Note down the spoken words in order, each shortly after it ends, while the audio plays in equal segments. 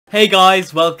Hey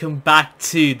guys, welcome back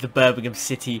to the Birmingham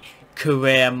City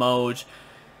career mode.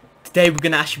 Today we're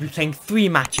going to actually be playing 3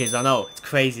 matches. I know, it's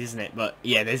crazy, isn't it? But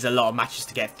yeah, there's a lot of matches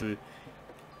to get through.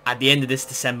 At the end of this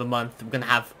December month, we're going to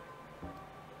have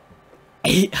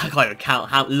I can't even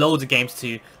count, loads of games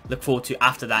to look forward to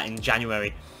after that in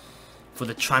January. For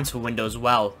the transfer window as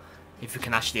well, if we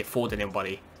can actually afford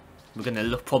anybody. We're going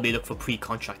to probably look for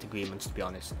pre-contract agreements, to be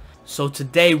honest. So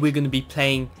today we're going to be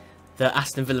playing the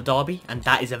Aston Villa derby, and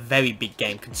that is a very big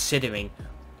game considering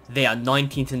they are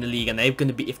 19th in the league, and they're going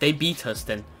to be, if they beat us,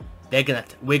 then we're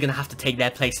going to have to take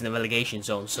their place in the relegation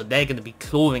zone, so they're going to be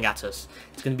clawing at us.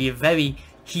 It's going to be a very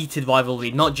heated rivalry,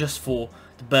 not just for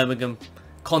the Birmingham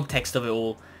context of it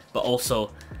all, but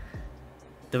also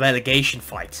the relegation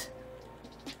fight.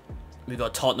 We've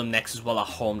got Tottenham next as well at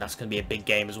home. That's going to be a big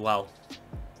game as well.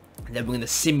 And then we're going to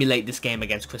simulate this game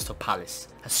against Crystal Palace,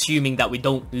 assuming that we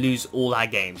don't lose all our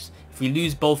games. If we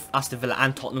lose both Aston Villa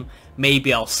and Tottenham,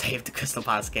 maybe I'll save the Crystal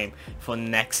Palace game for the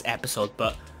next episode,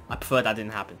 but I prefer that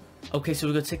didn't happen. Okay, so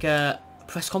we're going to take a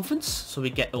press conference, so we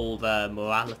get all the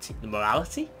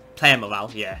player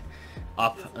morale, yeah,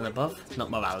 up and above.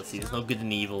 Not morality, there's no good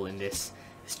and evil in this.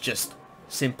 It's just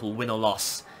simple win or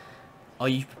loss. Are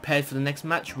you prepared for the next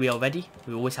match? We are ready.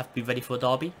 We always have to be ready for a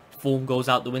derby. Form goes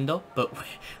out the window, but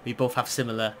we both have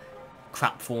similar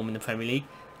crap form in the Premier League,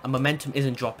 and momentum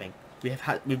isn't dropping.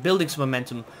 We're building some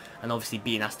momentum, and obviously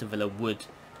beating Aston Villa would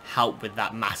help with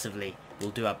that massively.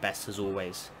 We'll do our best as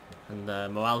always, and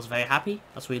morale's very happy.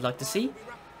 That's what you'd like to see.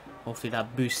 Hopefully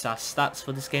that boosts our stats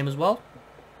for this game as well.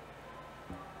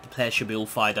 The players should be all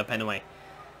fired up anyway.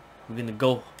 We're gonna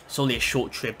go. It's only a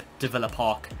short trip to Villa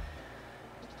Park.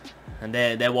 And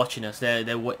they're watching us.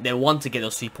 They want to get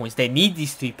those 3 points. They need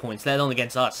these 3 points, let alone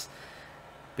against us.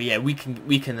 But yeah, we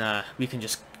can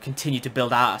just continue to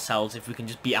build out ourselves if we can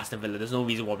just beat Aston Villa. There's no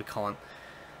reason why we can't.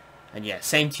 And yeah,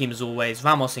 same team as always.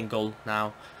 Ramos in goal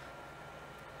now.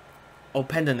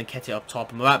 Openda and Nketiah up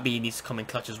top. Muratby needs to come in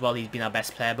clutch as well. He's been our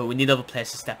best player, but we need other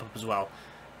players to step up as well.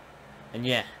 And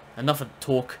yeah, enough of the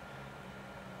talk.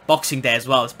 Boxing Day as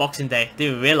well. It's Boxing Day.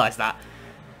 Didn't even realise that.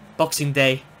 Boxing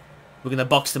Day. We're going to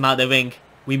box them out of the ring.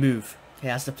 We move. Okay,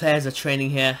 as the players are training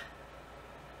here.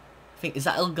 I think, is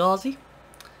that El Ghazi?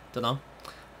 Don't know.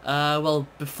 Well,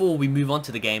 before we move on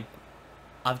to the game,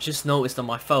 I've just noticed on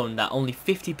my phone that only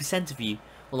 50% of you,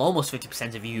 well almost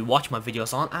 50% of you who watch my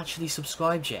videos aren't actually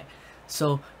subscribed yet.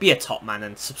 So be a top man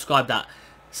and subscribe that,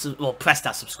 well press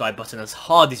that subscribe button as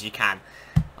hard as you can.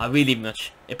 I really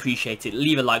much appreciate it.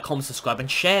 Leave a like, comment, subscribe, and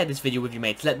share this video with your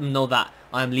mates. Let them know that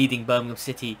I am leading Birmingham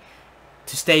City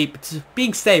to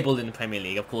being stable in the Premier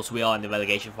League. Of course, we are in the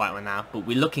relegation fight right now, but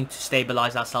we're looking to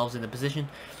stabilise ourselves in a position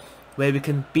where we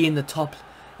can be in the top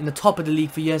of the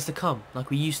league for years to come, like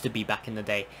we used to be back in the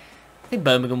day. I think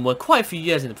Birmingham were quite a few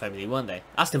years in the Premier League, weren't they?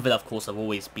 Aston Villa, of course, have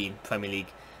always been Premier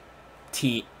League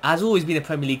team, has always been a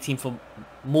Premier League team for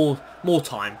more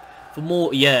time, for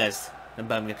more years than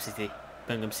Birmingham City.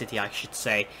 Birmingham City, I should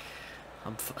say.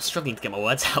 I'm struggling to get my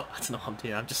words out. I don't know what I'm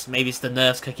doing. Maybe it's the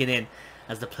nerves kicking in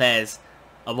as the players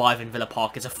arrive in Villa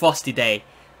Park. It's a frosty day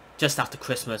just after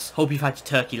Christmas. Hope you've had your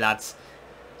turkey, lads,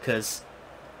 because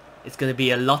it's going to be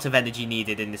a lot of energy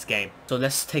needed in this game. So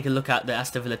let's take a look at the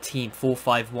Aston Villa team.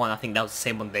 4-5-1. I think that was the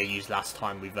same one they used last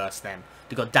time we versed them.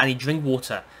 They've got Danny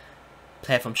Drinkwater,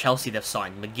 player from Chelsea they've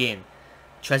signed, McGinn,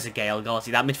 Trezeguet, El Ghazi.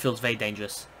 That midfield's very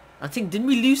dangerous. I think, didn't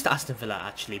we lose to Aston Villa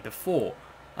actually before?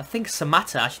 I think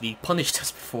Samatta actually punished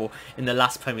us before in the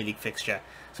last Premier League fixture.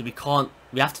 So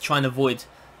we have to try and avoid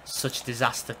such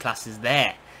disaster classes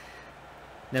there.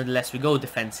 Nevertheless, we go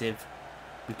defensive.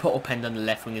 We put Openda on the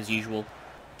left wing as usual.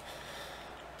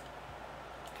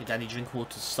 Okay, Danny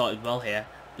Drinkwater started well here,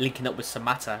 linking up with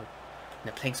Samatta. And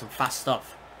they're playing some fast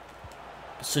stuff.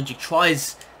 But Sunjic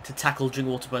tries to tackle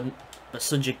Drinkwater, but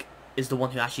Sunjic is the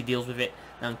one who actually deals with it.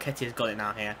 Now Nketiah's got it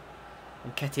now here.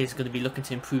 Nketiah is going to be looking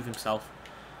to improve himself.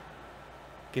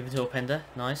 Give it to Openda.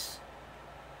 Nice.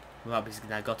 Muratby's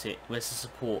now got it. Where's the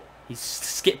support? He's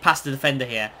skipped past the defender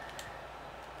here.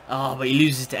 Oh, but he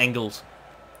loses to Engels.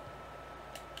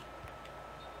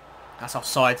 That's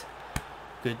offside.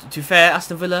 Good. To be fair,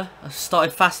 Aston Villa have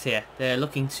started fast here. They're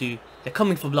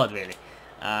coming for blood, really.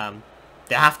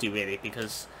 They have to, really,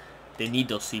 because they need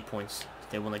those 3 points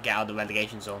if they want to get out of the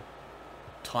relegation zone.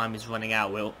 Time is running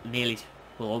out.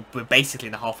 We're basically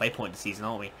in the halfway point of the season,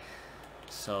 aren't we?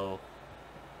 So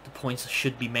the points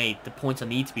should be made. The points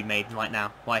need to be made right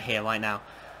now, right here, right now.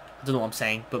 I don't know what I'm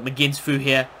saying, but McGinn's through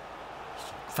here.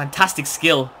 Fantastic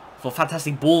skill for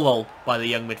fantastic ball roll by the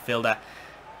young midfielder,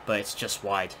 but it's just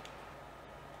wide.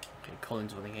 Okay,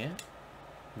 Collins running here.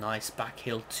 Nice back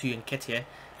heel to Nketiah.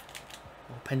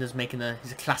 Openda's making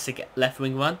his classic left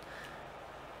wing run.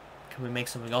 Can we make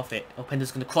something of it?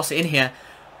 Openda's going to cross it in here.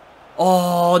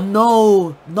 Oh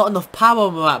no! Not enough power,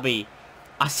 Murabi.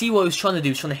 I see what he was trying to do.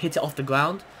 He was trying to hit it off the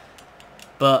ground.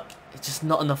 But it's just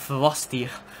not enough ferocity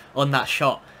on that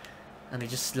shot. And it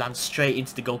just lands straight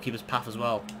into the goalkeeper's path as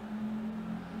well.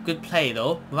 Good play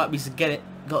though. Murabi's to get it.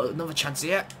 Got another chance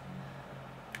here.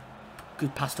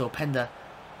 Good pass to Openda.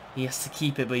 He has to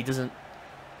keep it, but he doesn't.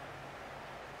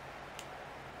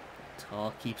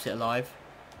 Tar keeps it alive.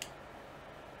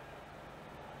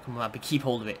 Come on, but keep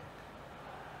hold of it.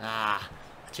 Ah,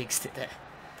 jinxed it there.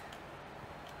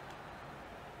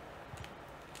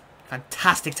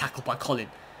 Fantastic tackle by Colin.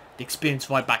 The experienced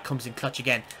right back comes in clutch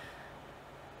again.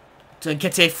 To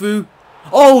Nketiah through.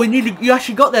 Oh, you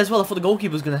actually got there as well. I thought the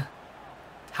goalkeeper was gonna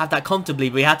have that comfortably,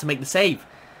 but he had to make the save.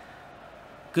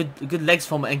 Good legs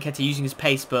from Nketiah using his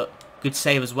pace, but good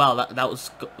save as well. That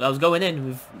was going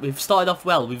in. We've started off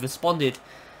well. We've responded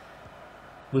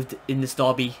in this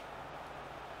derby.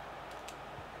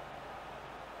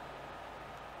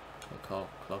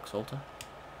 Clark Salter.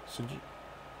 Sunji.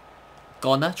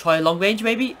 Ghana, try a long range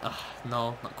maybe?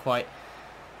 No, not quite.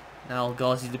 Now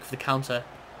Ghazi's looking for the counter.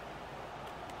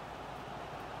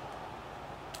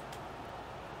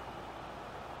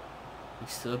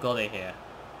 He's still got it here.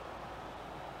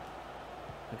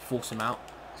 We force him out.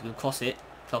 He's going to cross it.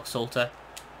 Clark Salter,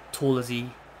 tall as he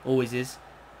always is,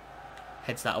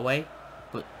 heads that away.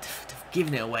 But they've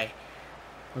given it away.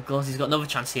 Well, Ghazi's got another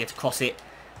chance here to cross it.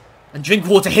 And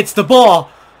Drinkwater hits the bar!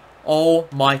 Oh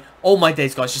my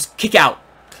days, guys. Just kick out.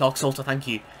 Clark Salter, thank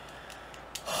you.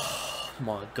 Oh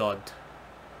my god.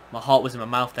 My heart was in my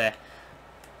mouth there.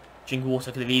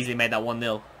 Drinkwater could have easily made that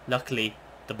 1-0. Luckily,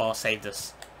 the bar saved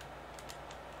us.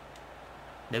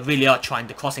 They really are trying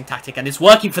the crossing tactic, and it's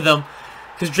working for them.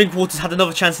 Because Drinkwater's had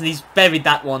another chance, and he's buried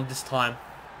that one this time.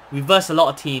 We verse a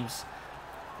lot of teams.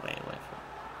 Wait.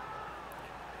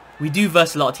 We do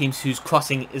verse a lot of teams whose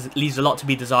crossing leaves a lot to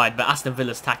be desired, but Aston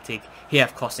Villa's tactic here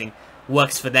of crossing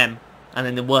works for them, and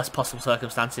in the worst possible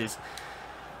circumstances.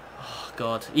 Oh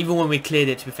god! Even when we cleared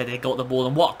it, to be fair, they got the ball,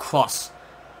 and what a cross!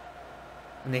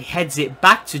 And he heads it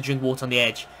back to Drinkwater on the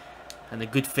edge, and a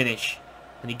good finish,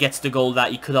 and he gets the goal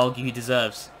that you could argue he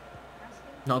deserves.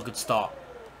 Not a good start.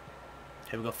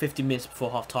 Okay, we've got 50 minutes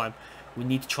before half time. We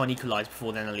need to try and equalise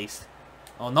before then at least.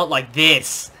 Oh, not like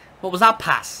this! What was that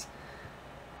pass?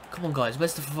 Come on, guys.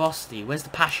 Where's the ferocity? Where's the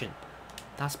passion?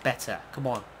 That's better. Come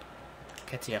on.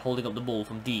 Nketiah holding up the ball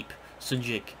from deep.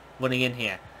 Sunjic running in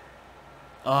here.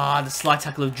 Ah, the slide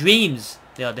tackle of dreams.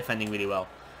 They are defending really well.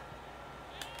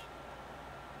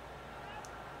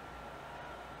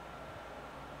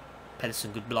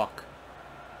 Pedersen, good block.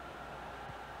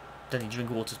 Danny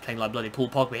Drinkwater's playing like bloody Paul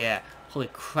Pogba here. Holy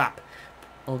crap.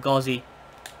 El Ghazi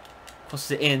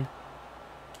crosses it in.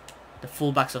 The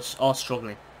fullbacks are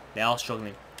struggling. They are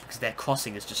struggling. Because their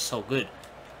crossing is just so good.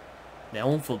 Their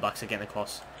own fullbacks are getting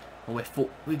across. And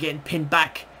we're getting pinned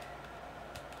back.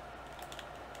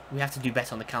 We have to do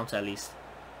better on the counter at least.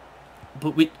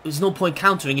 But there's no point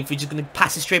countering if we're just going to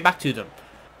pass it straight back to them.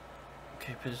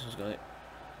 Okay, Pedersen's got it.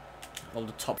 All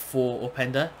the top four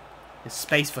Openda. There's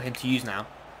space for him to use now.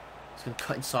 He's going to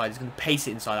cut inside. He's going to pace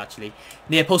it inside actually.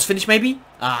 Near post finish maybe?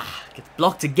 Ah, gets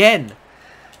blocked again.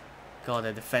 God,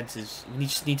 their defense is... We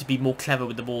just need to be more clever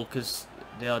with the ball because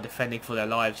they are defending for their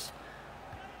lives.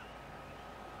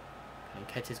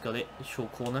 Nketiah's got it. The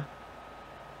short corner.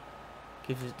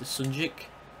 Gives it to Sunjic.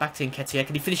 Back to Nketiah.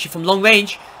 Can he finish it from long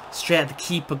range? Straight at the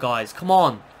keeper, guys. Come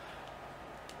on.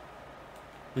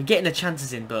 We're getting the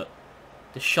chances in, but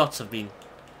the shots have been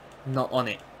not on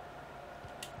it.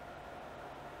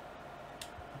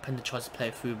 Openda tries to play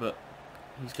it through, but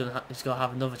he's gonna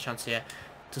have another chance here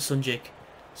to Sunjic.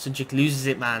 Sunjic loses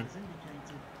it, man.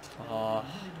 Oh.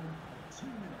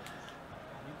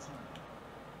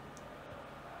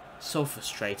 So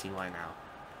frustrating right now.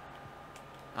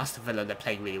 Aston Villa, they're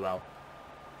playing really well.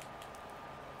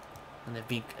 And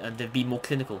they've been more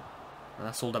clinical. And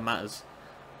that's all that matters.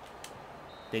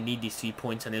 They need these 3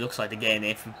 points, and it looks like they're getting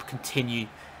it if we continue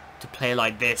to play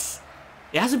like this.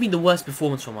 It hasn't been the worst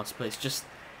performance from us, but it's just...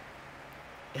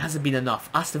 It hasn't been enough.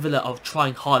 Aston Villa are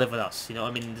trying harder than us, you know what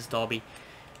I mean, in this derby.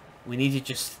 We need to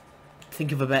just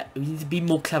think of a bet. We need to be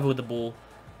more clever with the ball.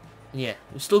 Yeah,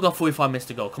 we've still got 45 minutes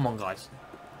to go. Come on, guys.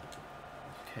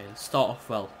 Okay, let's start off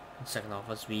well in the second half,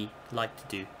 as we like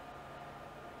to do.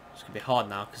 It's going to be hard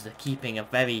now, because they're keeping a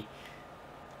very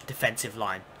defensive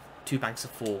line. 2 banks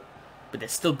of 4. But they're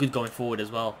still good going forward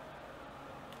as well.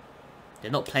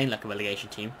 They're not playing like a relegation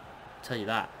team. I'll tell you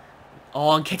that.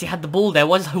 Oh, and Nketiah had the ball there.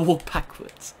 Why did I walk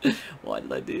backwards? Why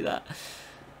did I do that?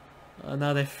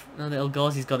 Now that El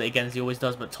Ghazi's got it again as he always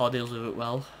does, but Tar deals with it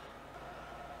well.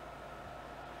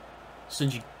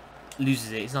 Sunji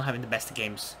loses it. He's not having the best of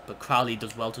games, but Crowley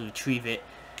does well to retrieve it.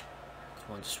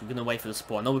 Come on, we're gonna wait for the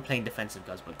sport. I know we're playing defensive,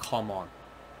 guys, but come on.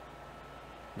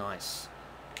 Nice.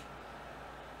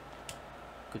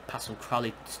 Good pass from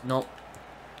Crowley. No,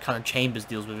 Callum Chambers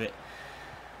deals with it,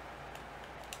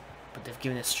 but they've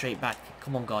given it straight back.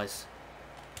 Come on, guys.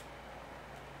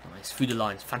 Nice, through the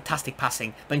lines. Fantastic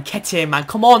passing. But Nketiah, man,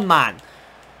 come on, man.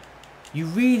 You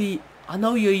really... I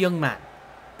know you're a young man,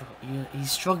 but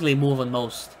he's struggling more than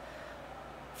most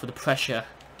for the pressure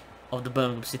of the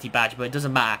Birmingham City badge. But it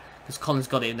doesn't matter, because Colin's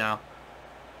got it now.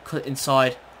 Cut it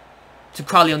inside to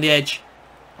Crowley on the edge.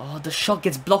 Oh, the shot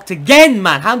gets blocked again,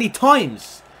 man. How many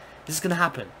times is this going to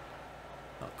happen?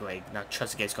 Oh, great. Now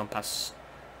Trezeguet's gone past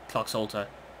Clark-Salter.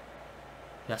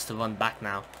 He has to run back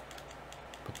now.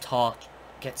 But Tar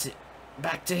gets it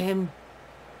back to him.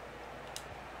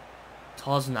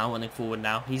 Tar's now running forward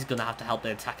now. He's going to have to help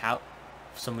the attack out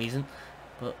for some reason.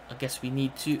 But I guess we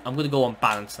need to... I'm going to go on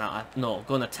balance now. No,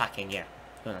 go on attacking, yeah.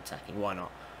 Go on attacking, why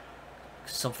not?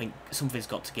 Something's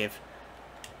got to give.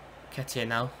 Nketiah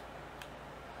now.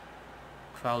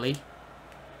 Crowley.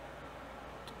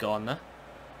 Garner.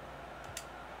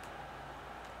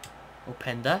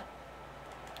 Openda.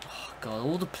 Oh, God,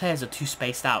 all the players are too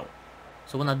spaced out.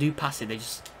 So when I do pass it, they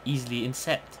just easily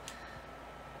intercept.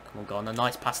 Come on, Garner.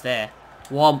 Nice pass there.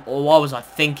 What was I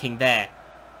thinking there?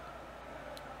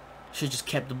 Should have just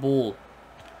kept the ball.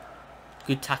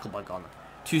 Good tackle by Garner.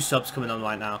 2 subs coming on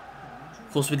right now.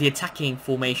 Of course, with the attacking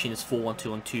formation, it's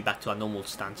 4-1-2-1-2 back to our normal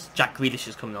stance. Jack Grealish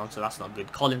is coming on, so that's not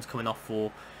good. Colin's coming off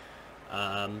for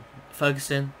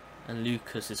Ferguson, and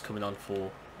Lucas is coming on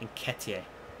for Nketiah.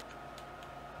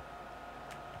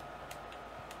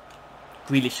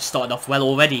 Grealish has started off well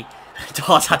already.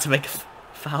 Dars had to make a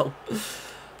foul.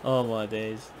 Oh my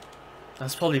days.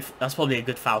 That's probably a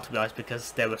good foul, to be honest,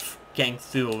 because they were getting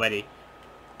through already.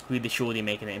 Grealish already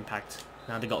making an impact.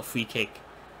 Now they got a free kick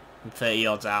from 30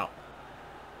 yards out.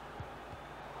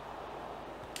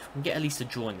 If we can get at least a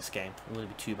draw in this game, it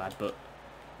wouldn't be too bad, but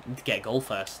we need to get a goal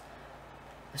first.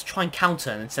 Let's try and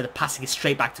counter instead of passing it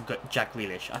straight back to Jack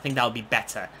Grealish. I think that would be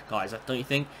better, guys. Don't you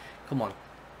think? Come on.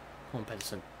 Come on,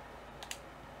 Pedersen.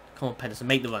 Come on, Pedersen.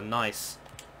 Make the run. Nice.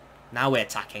 Now we're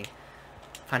attacking.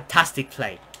 Fantastic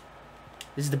play.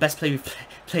 This is the best play we've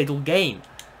played all game.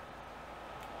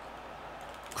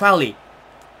 Crowley.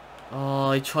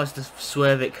 Oh, he tries to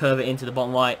swerve it, curve it into the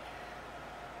bottom right.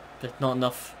 But not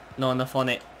enough. Not enough on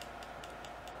it.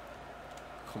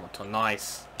 Come on, Tom.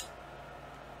 Nice.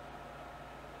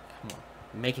 Come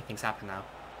on. Making things happen now.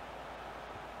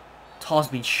 Tar's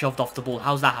been shoved off the ball.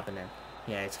 How's that happening?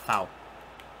 Yeah, it's a foul.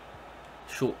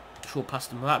 Short pass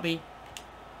to Marabi.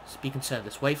 Let's be concerned.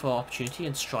 Let's wait for our opportunity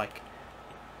and strike.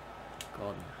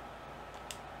 God.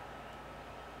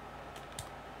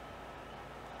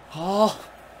 Oh!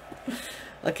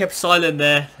 I kept silent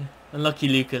there. Unlucky,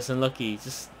 Lucas. Unlucky.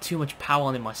 Just too much power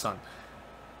on him, my son.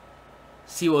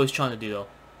 See what I was trying to do, though.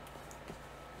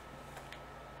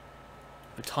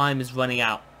 The time is running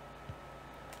out.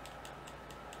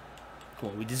 Come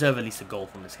on, we deserve at least a goal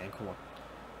from this game. Come on.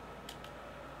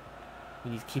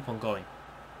 We need to keep on going.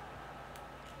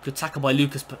 Good tackle by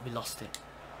Lucas, but we lost it.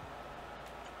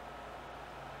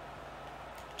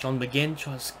 John McGinn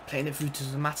tries playing it through to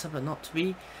Zamata, but not to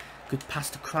be. Good pass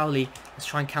to Crowley. Let's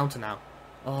try and counter now.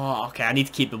 Oh, okay. I need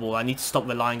to keep the ball. I need to stop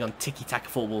relying on tiki-taka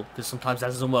football, because sometimes that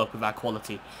doesn't work with our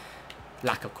quality.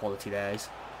 Lack of quality there is.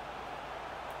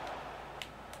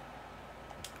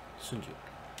 Sunju.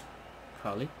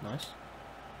 Crowley. Nice.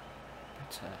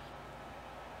 But,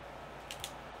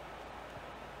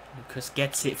 Lucas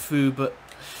gets it through, but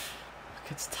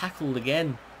gets tackled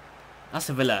again. That's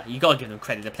a Villa. You gotta give them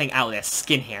credit. They're playing out of their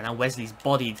skin here. Now Wesley's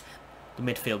bodied the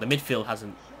midfield. The midfield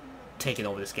hasn't taken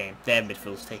over this game. Their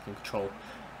midfield's taking control.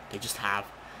 They just have.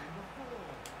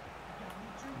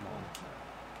 Come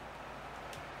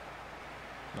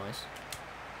on. Nice.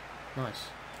 Nice.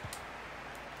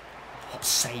 What a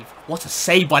save. What a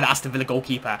save by the Aston Villa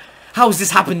goalkeeper. How has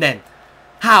this happened then?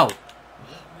 How? Oh,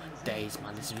 my days,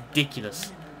 man. This is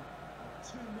ridiculous.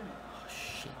 Oh,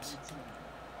 shit.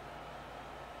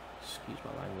 Excuse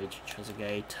my language.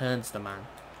 Trezeguet turns the man.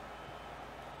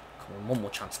 Come on, one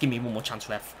more chance. Give me one more chance,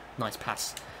 ref. Nice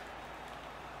pass.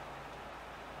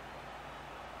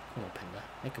 Come on, Pender.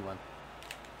 Make a run.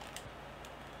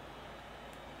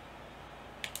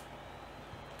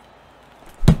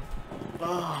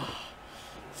 Oh.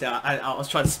 See, I was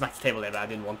trying to smack the table there, but I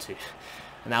didn't want to.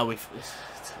 And now we've...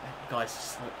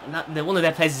 Guys, one of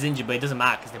their players is injured, but it doesn't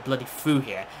matter because they're bloody through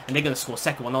here. And they're going to score a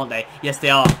second one, aren't they? Yes, they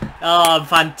are. Oh,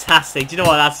 fantastic. Do you know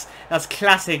what? That's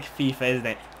classic FIFA, isn't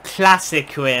it? Classic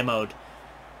career mode.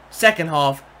 Second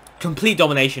half, complete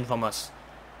domination from us.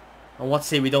 And what's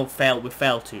say we don't fail, we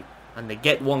fail to. And they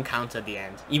get one counter at the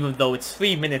end. Even though it's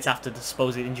 3 minutes after the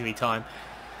supposed injury time.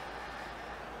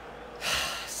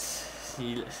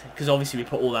 Because obviously we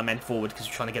put all our men forward because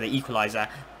we're trying to get an equaliser.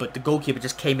 But the goalkeeper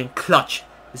just came in clutch.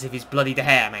 As if he's bloody De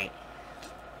Gea, mate.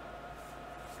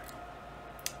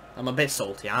 I'm a bit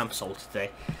salty. I'm salty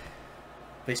today.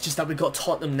 But it's just that we got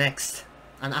Tottenham next.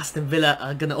 And Aston Villa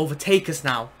are going to overtake us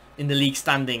now in the league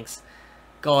standings.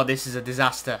 God, this is a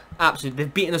disaster. Absolutely.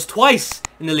 They've beaten us twice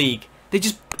in the league. They're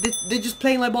just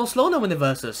playing like Barcelona when they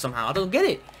verse us somehow. I don't get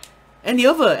it. Any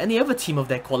other team of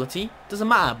their quality, doesn't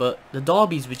matter. But the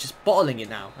derbies, we're just bottling it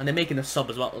now. And they're making a sub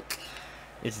as well.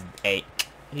 This is 8.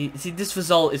 You see, this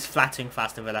result is flattering for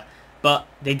Aston Villa, but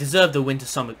they deserve the win to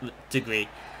some degree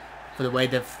for the way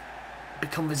they've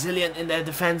become resilient in their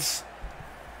defence.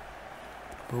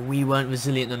 But we weren't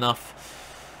resilient enough.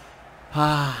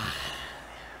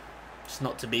 It's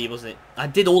not to be, was it? I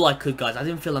did all I could, guys. I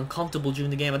didn't feel uncomfortable during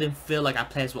the game. I didn't feel like our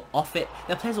players were off it.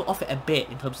 Their players were off it a bit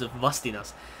in terms of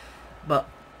rustiness, but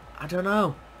I don't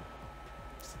know.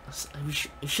 We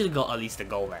should have got at least a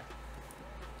goal there.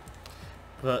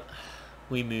 But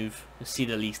we move. You see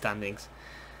the league standings.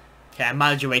 Okay, our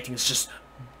manager rating is just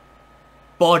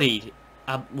bodied.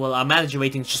 Well, our manager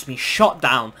rating has just been shot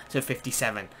down to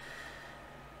 57.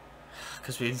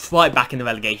 Because we're right back in the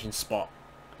relegation spot.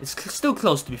 It's still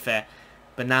close, to be fair.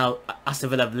 But now, Aston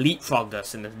Villa have leapfrogged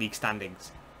us in the league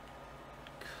standings.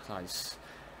 Nice.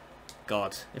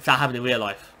 God, if that happened in real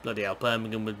life, bloody hell,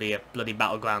 Birmingham would be a bloody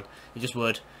battleground. It just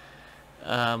would.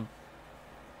 But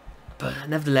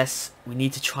nevertheless, we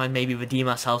need to try and maybe redeem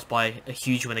ourselves by a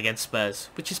huge win against Spurs,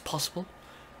 which is possible,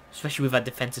 especially with our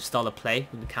defensive style of play,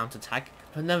 with the counter-attack.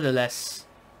 But nevertheless,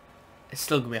 it's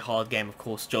still going to be a hard game, of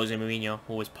course. Jose Mourinho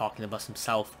always parking the bus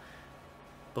himself.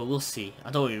 But we'll see. I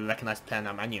don't really recognise the player in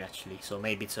our menu, actually, so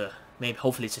maybe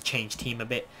hopefully it's a changed team a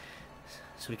bit,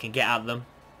 so we can get at them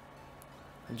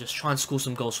and just try and score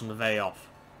some goals from the very off.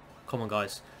 Come on,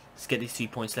 guys. Let's get these 3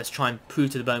 points. Let's try and prove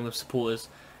to the Birmingham supporters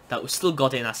that we've still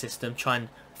got it in our system. Try and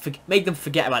make them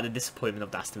forget about the disappointment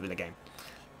of the Aston Villa game.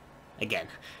 Again.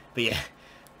 But yeah.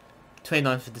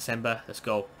 29th of December. Let's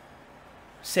go.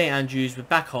 St Andrews. We're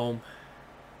back home.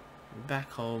 We're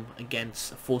back home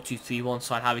against a 4-2-3-1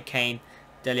 side. Harry Kane,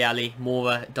 Dele Alli,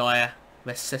 Mora, Dyer,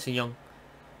 Sessegnon.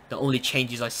 The only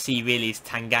changes I see really is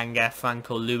Tanganga,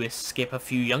 Franco, Lewis, Skip. A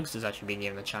few youngsters actually being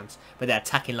given a chance. But their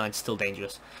attacking line's still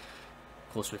dangerous.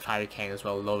 Of course, with Harry Kane as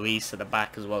well. Lloris at the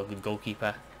back as well. Good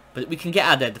goalkeeper. But we can get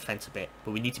out of their defence a bit.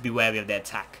 But we need to be wary of their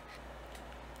attack.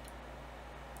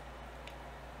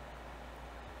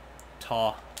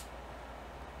 Tar.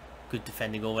 Good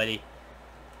defending already.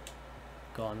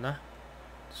 Go on there.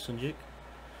 Sunjuk.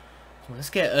 Come on, let's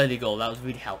get an early goal. That would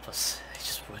really help us. It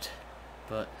just would.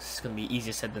 But it's going to be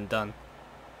easier said than done.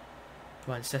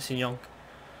 Ryan Sessegnon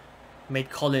made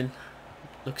Colin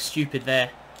look stupid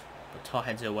there. But Tar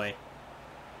heads it away.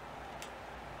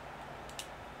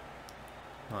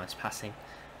 Nice passing.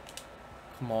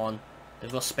 Come on.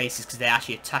 They've got spaces because they're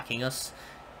actually attacking us.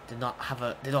 They don't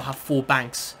have 4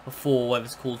 banks or 4, whatever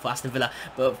it's called, for Aston Villa.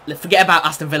 But forget about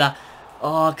Aston Villa.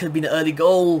 Oh, it could have been an early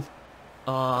goal.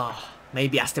 Oh,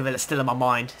 maybe Aston Villa's still in my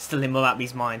mind. Still in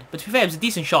Marabi's mind. But to be fair, it was a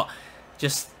decent shot.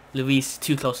 Just Luis,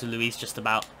 too close to Luis, just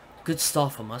about. Good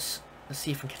start from us. Let's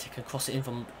see if we can cross it in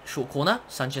from short corner.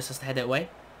 Sanchez has to head it away.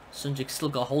 Sunjic still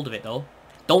got a hold of it though.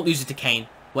 Don't lose it to Kane.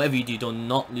 Whatever you do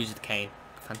not lose it to Kane.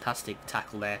 Fantastic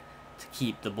tackle there to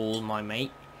keep the ball, my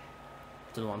mate.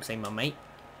 Don't know what I'm saying, my mate.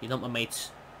 You're not my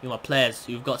mates. You're my players.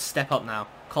 You've got to step up now.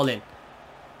 Colin.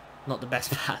 Not the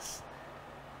best pass.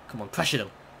 Come on, pressure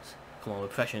them. Come on, we're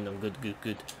pressuring them. Good, good,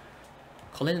 good.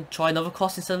 Colin, try another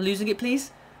cross instead of losing it,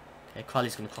 please. Okay,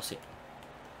 Carly's going to cross it.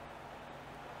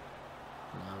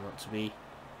 No, not to be.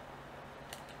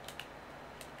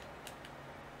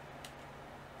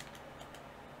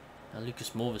 Now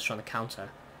Lucas Moura's trying to counter.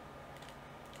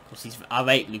 Of course, I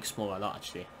rate Lucas Moura a lot,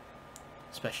 actually.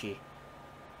 Especially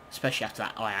after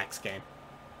that Ajax game.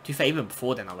 To be fair, even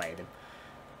before then I rated him.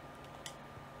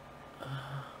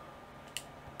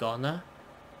 Garner.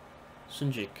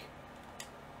 Sunjic.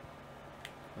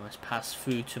 Nice pass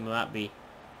through to Marabi.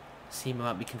 See,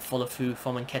 Marabi can follow through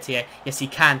from Nketiah. Yes, he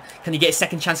can. Can he get a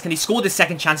second chance? Can he score this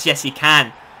second chance? Yes, he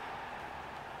can.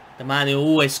 The man who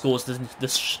always scores, the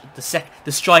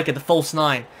striker, the false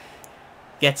 9,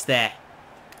 gets there.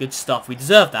 Good stuff. We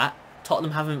deserve that.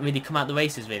 Tottenham haven't really come out the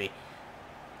races, really.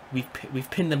 we've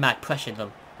pinned them back, pressured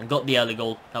them, and got the early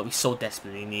goal that we so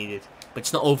desperately needed. But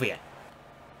it's not over yet.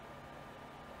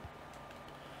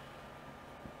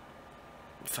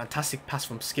 Fantastic pass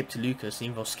from Skip to Lucas,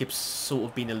 even though Skip's sort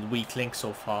of been a weak link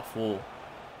so far for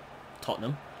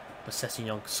Tottenham. But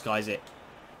Sessegnon skies it.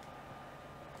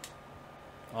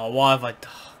 Oh, why have I...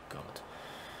 Oh, God.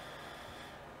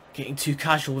 Getting too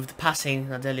casual with the passing.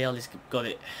 Now Dele Alli's got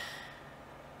it.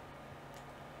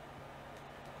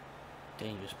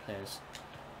 Dangerous players.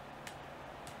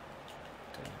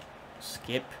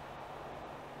 Skip.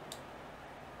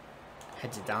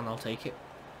 Heads it down, I'll take it.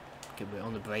 Okay, we're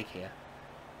on the break here.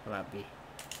 Marabi.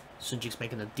 Sunjik's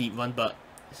making a deep run, but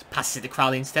passes it to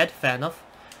Crowley instead. Fair enough.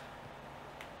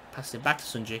 Passes it back to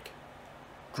Sunjik.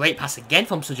 Great pass again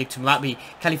from Sunjik to Marabi.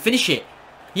 Can he finish it?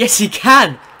 Yes, he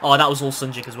can! Oh, that was all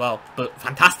Sunjik as well. But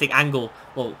fantastic angle.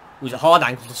 Well, it was a hard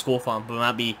angle to score from, but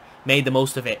Marabi made the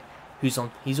most of it. He's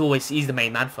the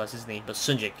main man for us, isn't he? But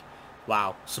Sunjik,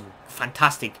 wow, some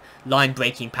fantastic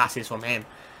line-breaking passes from him.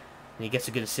 And he gets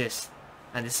a good assist.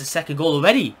 And it's the second goal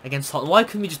already against Tottenham. Why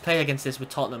couldn't we just play against this with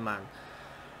Tottenham, man?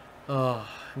 Oh,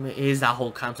 I mean, it is that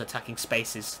whole counter-attacking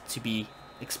spaces to be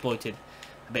exploited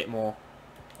a bit more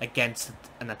against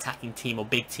an attacking team or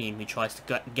big team who tries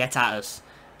to get at us.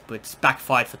 But it's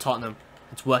backfired for Tottenham.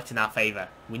 It's worked in our favour.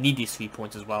 We need these 3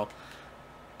 points as well.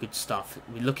 Good stuff.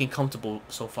 We're looking comfortable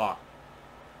so far.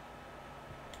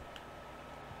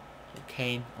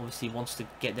 Kane obviously wants to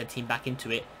get their team back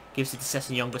into it. Gives it to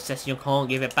Sessegnon, but Sessegnon can't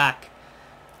give it back.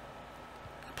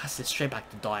 Passes it straight back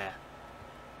to Dyer.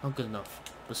 Not good enough.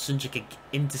 But Sunjik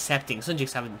intercepting.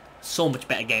 Sunjik's having so much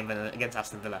better game than against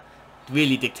Aston Villa.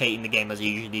 Really dictating the game as he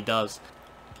usually does.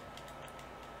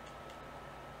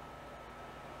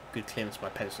 Good clearance by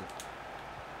Pedersen.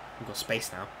 We've got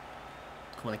space now.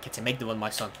 Come on, Nketiah, make the run, my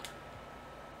son.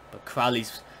 But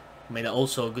Crowley's made it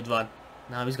also a good run.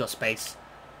 Now he's got space.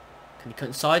 Can he cut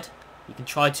inside? He can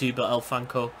try to, but El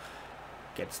Franco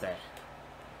gets there.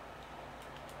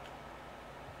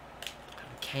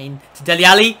 Kane to Dele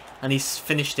Alli, and he's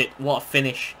finished it. What a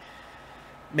finish.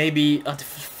 Maybe our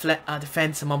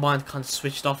defence in my mind kind of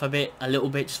switched off a little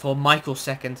bit, just for a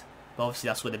microsecond. But obviously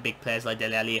that's where the big players like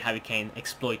Dele Alli and Harry Kane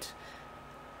exploit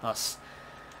us.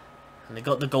 And they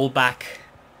got the goal back.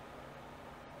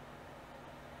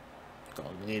 God,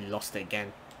 we nearly lost it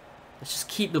again. Let's just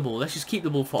keep the ball. Let's just keep the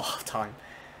ball for half time.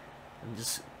 And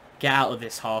just get out of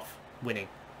this half winning.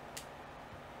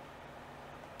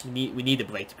 We need a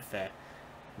break, to be fair.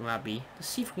 Marabi. Let's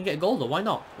see if we can get a goal though. Why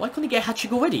not? Why couldn't he get a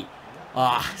hat-trick already?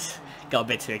 Ah, got a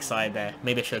bit too excited there.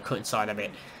 Maybe I should have cut inside a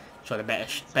bit. Tried a better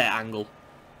angle.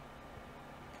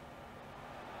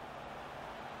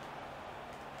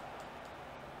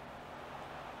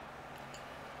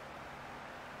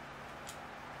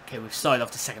 Okay, we've started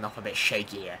off the second half a bit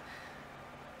shaky here.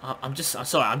 I'm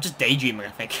sorry, I'm just daydreaming, I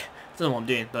think. I don't know what I'm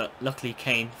doing, but luckily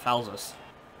Kane fouls us.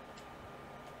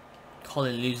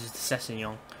 Colin loses to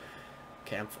Sessegnon.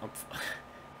 Okay,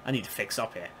 I need to fix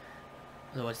up here.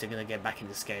 Otherwise they're going to get back in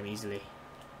this game easily.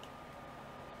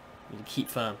 We need to keep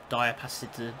firm. Dyer passes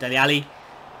it to Dele Alli.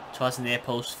 Tries the near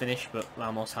post finish, but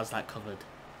Ramos has that covered.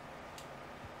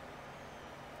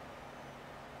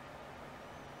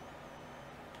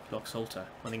 Block Salter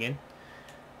running in.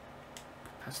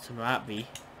 Pass to Marabi.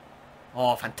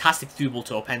 Oh, fantastic through ball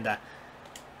to Openda.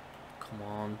 Come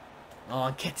on.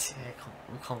 Oh, get it.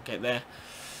 We can't get there.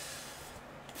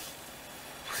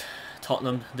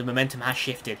 Tottenham, the momentum has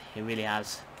shifted. It really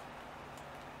has.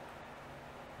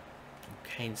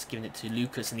 Kane's giving it to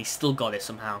Lucas and he's still got it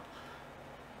somehow.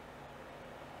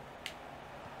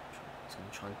 He's going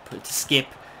to try and put it to Skip.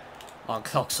 Oh,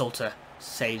 Clock Salter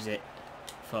saves it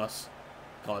for us.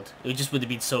 God, it just would have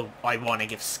been so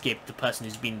ironic if Skip, the person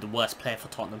who's been the worst player for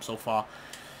Tottenham so far,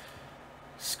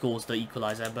 scores the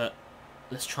equaliser, but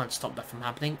let's try and stop that from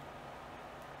happening.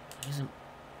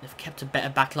 They've kept a better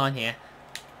back line here.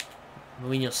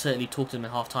 Mourinho certainly talked to them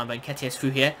in half-time, but Nketiah's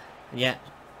through here. And yeah,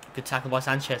 good tackle by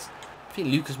Sanchez. I think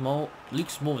Lucas Moore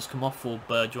has come off for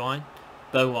Bergwijn,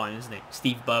 isn't it?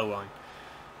 Steve Bergwijn.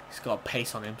 He's got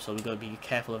pace on him, so we've got to be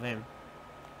careful of him.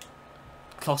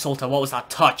 Clock Salter, what was that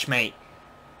touch, mate?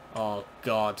 Oh,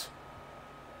 God.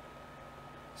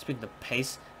 Speaking of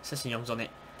pace, Sessegnon's on it.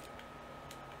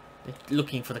 They're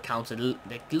looking for the counter.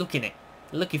 They're looking it.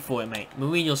 They're looking for it, mate.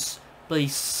 Mourinho's bloody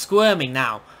squirming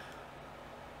now.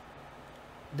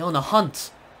 They're on a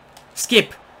hunt.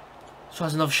 Skip.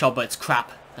 Tries another shot, but it's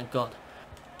crap. Thank God.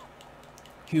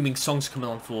 Huming Song's coming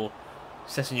on for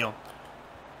Sessegnon.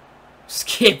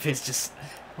 Skip is just...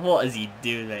 What is he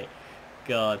doing, mate?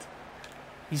 God.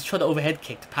 He's tried to overhead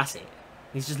kick to pass it.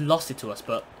 He's just lost it to us,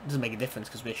 but it doesn't make a difference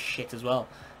because we're shit as well.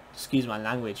 Excuse my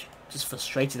language. Just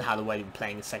frustrated how the way we're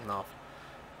playing the second half.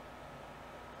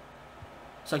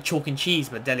 It's like chalk and cheese,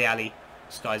 but Dele Alli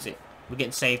skies it. We're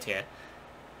getting saved here.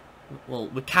 Well,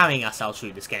 we're carrying ourselves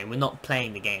through this game. We're not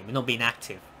playing the game. We're not being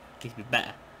active. We need to be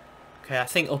better. Okay, I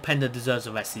think Openda deserves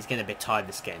a rest. He's getting a bit tired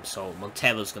this game, so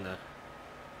Montero's going to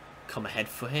come ahead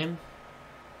for him.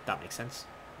 That makes sense.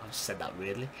 I just said that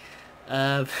weirdly.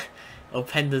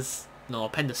 Openda's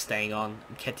staying on.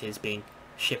 Nketiah is being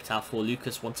shipped out for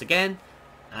Lucas once again.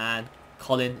 And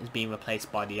Colin is being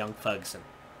replaced by the young Ferguson.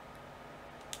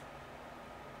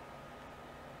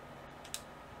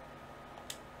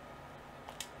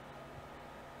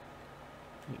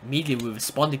 Immediately we're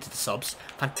responding to the subs.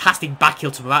 Fantastic back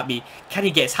heel to Muratbi. Can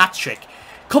he get his hat trick?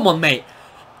 Come on, mate.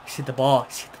 He's hit the bar.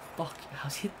 He's hit the fucking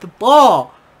house. Hit the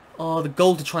bar. Oh, the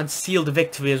goal to try and seal the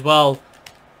victory as well.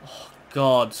 Oh,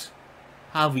 God.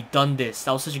 How have we done this?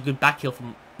 That was such a good back heel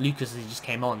from Lucas as he just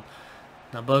came on.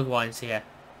 Now Bergwijn's here.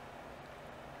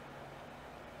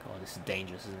 God, this is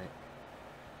dangerous, isn't it?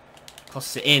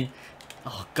 Crosses it in.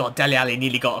 Oh, God. Dele Alli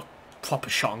nearly got a proper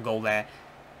shot on goal there.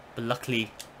 But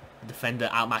luckily, the defender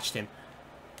outmatched him.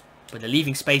 But they're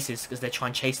leaving spaces because they're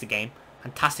trying to chase the game.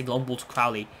 Fantastic long ball to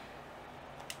Crowley.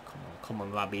 Come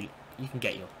on, Rabbi. You can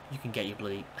get your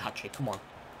bloody hat trick. Come on.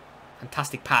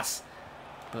 Fantastic pass.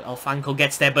 But Alfanco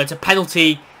gets there, but it's a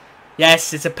penalty.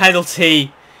 Yes, it's a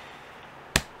penalty.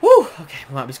 Woo! Okay,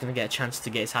 Rabbi's going to get a chance to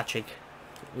get his hat trick.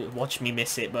 Watch me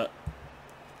miss it, but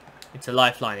it's a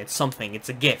lifeline. It's something. It's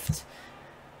a gift.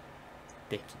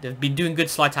 They've been doing good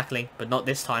slide tackling, but not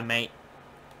this time, mate.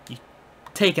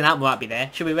 Taking out Muratbi there.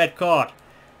 Should be a red card.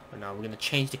 But no, we're going to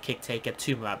change the kick taker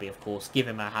to Muratbi, of course. Give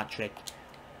him a hat-trick.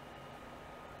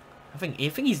 I think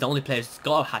he's the only player who's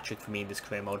got a hat-trick for me in this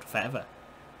career mode forever.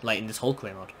 Like, in this whole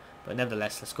career mode. But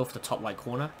nevertheless, let's go for the top right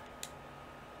corner.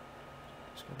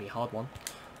 It's going to be a hard one.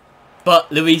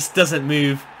 But Luis doesn't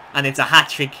move. And it's a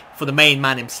hat-trick for the main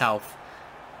man himself.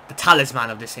 The talisman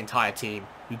of this entire team.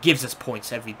 Who gives us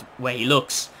points every way he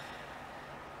looks.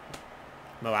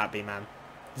 Muratbi, man.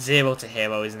 0 to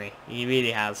hero, isn't he? He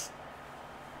really has.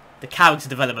 The character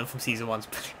development from season 1's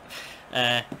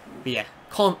but yeah,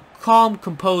 calm,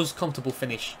 composed, comfortable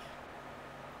finish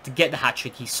to get the hat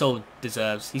trick. He so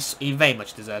deserves. He very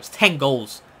much deserves 10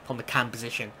 goals from the cam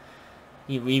position.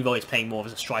 He's always playing more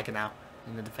as a striker now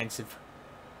in the defensive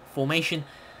formation.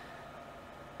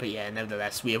 But yeah,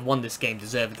 nevertheless, we have won this game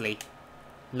deservedly.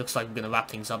 Looks like we're going to wrap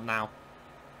things up now.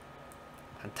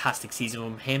 Fantastic season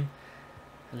from him.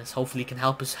 And this hopefully can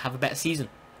help us have a better season.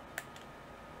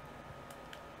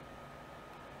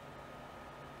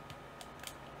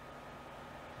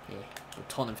 Yeah, but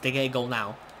Tottenham, if they get a goal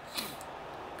now,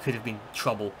 could have been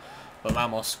trouble. But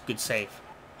Ramos, good save.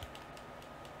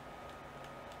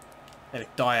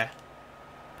 Eric Dyer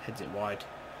heads it wide.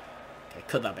 Okay,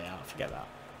 cut that bit out, forget that.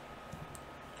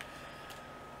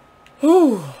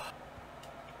 Whew.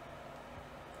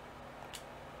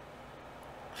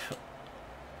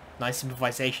 Nice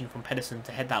improvisation from Pedersen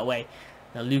to head that way.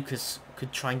 Now Lucas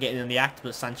could try and get in on the act,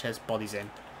 but Sanchez bodies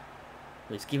in.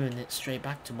 But he's giving it straight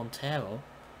back to Montero.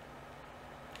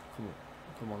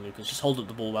 Come on, Lucas. Just hold up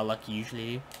the ball well like you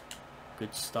usually do.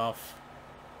 Good stuff.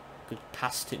 Good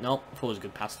pass to... No, I thought it was a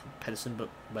good pass to Pedersen, but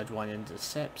Bergwijn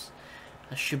intercepts.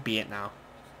 That should be it now.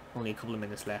 Only a couple of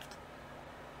minutes left.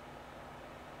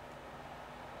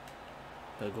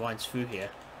 Bergwijn's through here.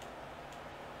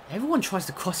 Everyone tries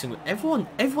to crossing. Everyone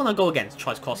I go against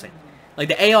tries crossing. Like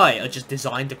the AI are just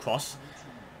designed to cross.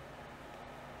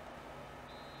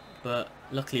 But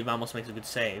luckily Ramos makes a good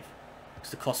save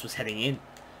because the cross was heading in.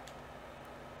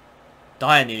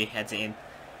 Dyer nearly heads it in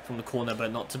from the corner,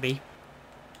 but not to be.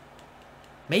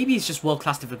 Maybe it's just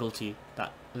world-class difficulty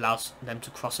that allows them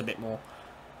to cross a bit more.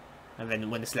 And then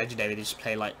when it's legendary, they just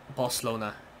play like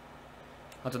Barcelona.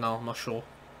 I don't know. I'm not sure.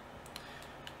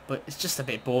 But it's just a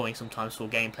bit boring sometimes for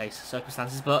gameplay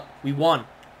circumstances. But we won.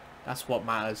 That's what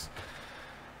matters.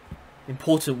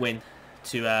 Important win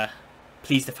to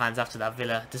please the fans after that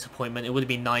Villa disappointment. It would have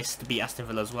been nice to beat Aston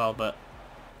Villa as well, but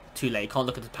too late. Can't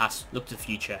look at the past, look to the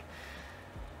future.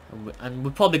 And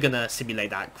we're probably going to simulate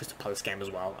that Crystal Palace game as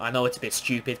well. I know it's a bit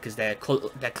stupid because they're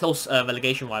close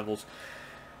relegation rivals.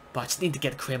 But I just need to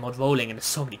get the career mode rolling, and there's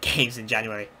so many games in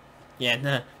January. Yeah,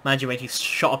 no, manager rating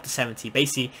shot up to 70.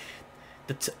 Basically,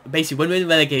 when we're in the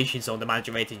relegation zone, the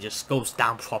manager rating just goes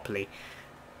down properly.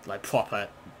 Like, proper.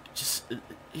 Just,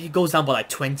 it goes down by like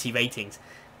 20 ratings.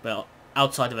 But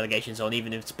outside the relegation zone,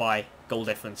 even if it's by goal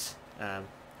difference,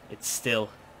 it's still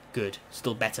good.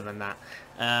 Still better than that.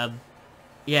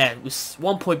 Yeah, it was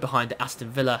 1 point behind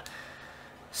Aston Villa.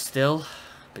 Still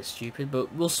a bit stupid,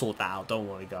 but we'll sort that out. Don't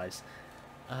worry, guys.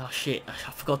 Oh shit,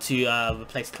 I forgot to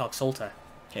replace Clark Salter.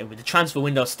 Okay, with the transfer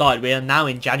window started, we are now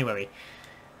in January.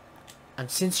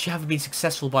 And since you haven't been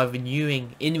successful by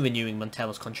renewing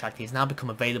Montero's contract, he has now become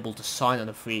available to sign on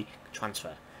a free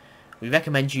transfer. We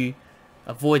recommend you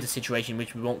avoid a situation in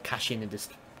which we won't cash in this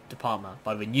department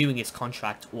by renewing his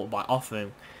contract or by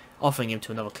offering him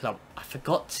to another club. I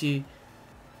forgot to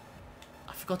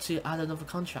add another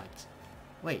contract.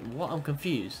 Wait, what? I'm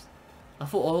confused. I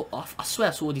thought, I swear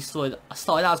I saw already started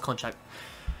out his contract.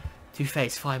 To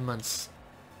face 5 months.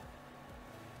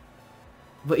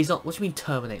 But he's not, what do you mean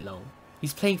terminate loan?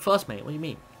 He's playing first, mate, what do you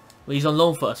mean? Well, he's on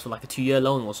loan for us for like a 2-year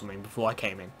loan or something before I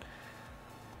came in.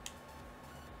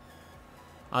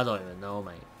 I don't even know,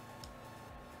 mate.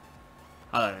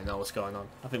 I don't even know what's going on.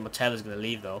 I think Montero's going to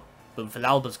leave though. But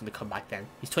Villalba's going to come back then.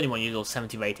 He's 21 years old,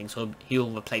 70 rating, so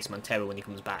he'll replace Montero when he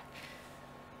comes back.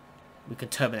 We can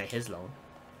terminate his loan.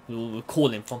 We'll call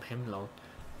him from him loan.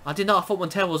 I thought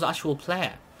Montero was an actual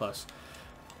player first.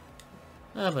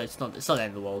 But it's not the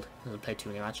end of the world. He doesn't play too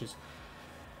many matches.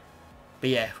 But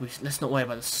yeah, let's not worry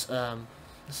about this.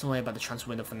 Let's not worry about the transfer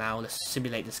window for now. Let's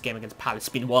simulate this game against Palace. It's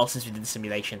been a while since we did the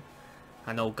simulation.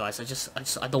 I know, guys.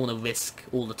 I don't want to risk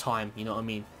all the time. You know what I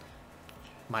mean?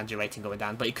 Manager rating going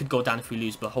down, but it could go down if we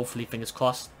lose. But hopefully, fingers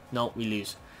crossed. No, we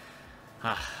lose.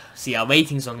 See, our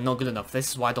ratings are not good enough. This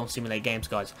is why I don't simulate games,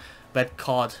 guys. Red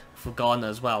card for Garner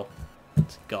as well.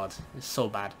 God, it's so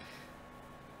bad.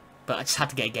 But I just had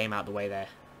to get a game out of the way there.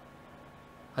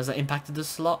 Has that impacted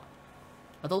us a lot?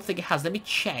 I don't think it has. Let me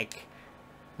check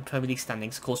the Premier League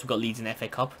standings. Of course, we've got Leeds in the FA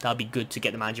Cup. That'll be good to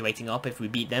get the manager rating up. If we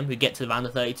beat them, we get to the round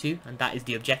of 32, and that is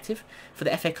the objective for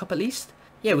the FA Cup at least.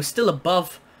 Yeah, we're still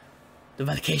above the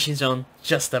relegation zone,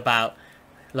 just about.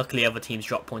 Luckily, other teams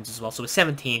drop points as well, so we're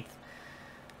 17th.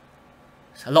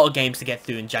 It's a lot of games to get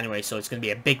through in January, so it's going to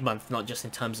be a big month, not just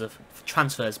in terms of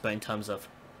transfers, but in terms of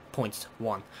points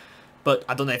won. But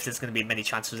I don't know if there's going to be many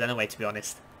transfers anyway, to be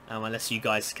honest, unless you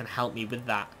guys can help me with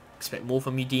that. Expect more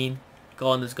from you, Dean.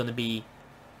 Garner's going to be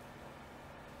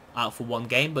out for one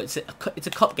game, but it's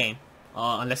a cup game,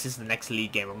 unless it's the next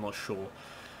league game. I'm not sure,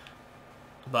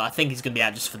 but I think he's going to be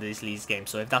out just for this Leeds game.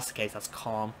 So if that's the case, that's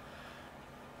calm.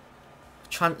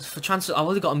 For transfer, I've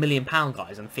only got £1 million,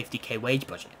 guys, and 50k wage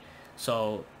budget.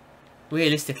 So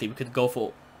realistically, we could go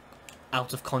for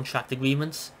out of contract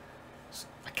agreements.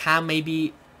 I can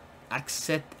maybe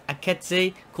accept Aketse.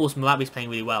 Of course, Marabi's playing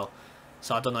really well,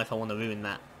 so I don't know if I want to ruin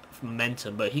that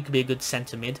momentum. But he could be a good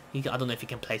centre mid. I don't know if he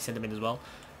can play centre mid as well.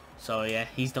 So yeah,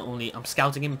 he's the only. I'm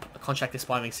scouting him. A contract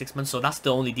expiring 6 months, so that's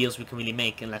the only deals we can really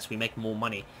make unless we make more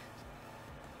money.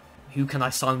 Who can I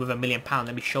sign with £1 million?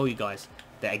 Let me show you guys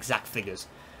the exact figures,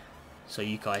 so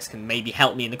you guys can maybe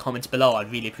help me in the comments below.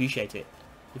 I'd really appreciate it.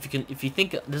 If you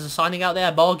think there's a signing out there,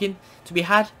 a bargain to be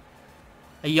had,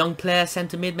 a young player,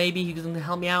 centre mid maybe, who can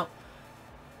help me out,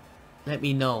 let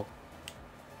me know.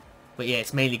 But yeah,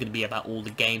 it's mainly going to be about all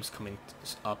the games coming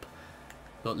up.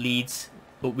 We've got Leeds,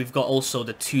 but we've got also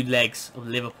the 2 legs of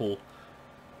Liverpool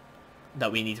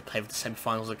that we need to play for the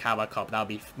semi-finals of the Carabao Cup. That would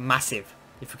be massive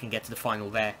if we can get to the final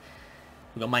there.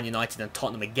 We've got Man United and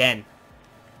Tottenham again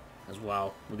as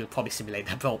well. We're going to probably simulate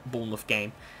that Bournemouth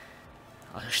game.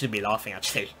 I shouldn't be laughing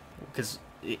actually, because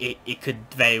it could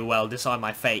very well decide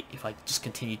my fate if I just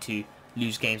continue to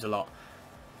lose games a lot.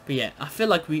 But yeah, I feel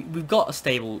like we've got a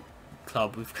stable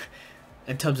club.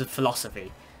 In terms of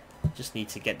philosophy, just need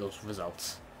to get those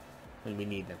results when we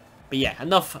need them. But yeah,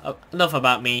 enough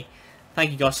about me.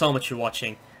 Thank you guys so much for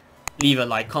watching. Leave a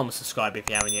like, comment, subscribe if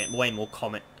you haven't yet. Way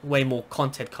more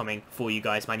content coming for you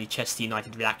guys. Manchester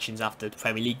United reactions after the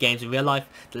Premier League games in real life,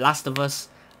 The Last of Us,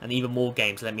 and even more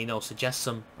games. Let me know. Suggest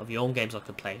some of your own games I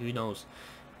could play. Who knows?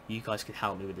 You guys could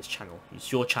help me with this channel.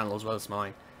 It's your channel as well as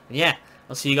mine. And yeah,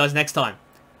 I'll see you guys next time.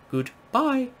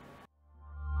 Goodbye.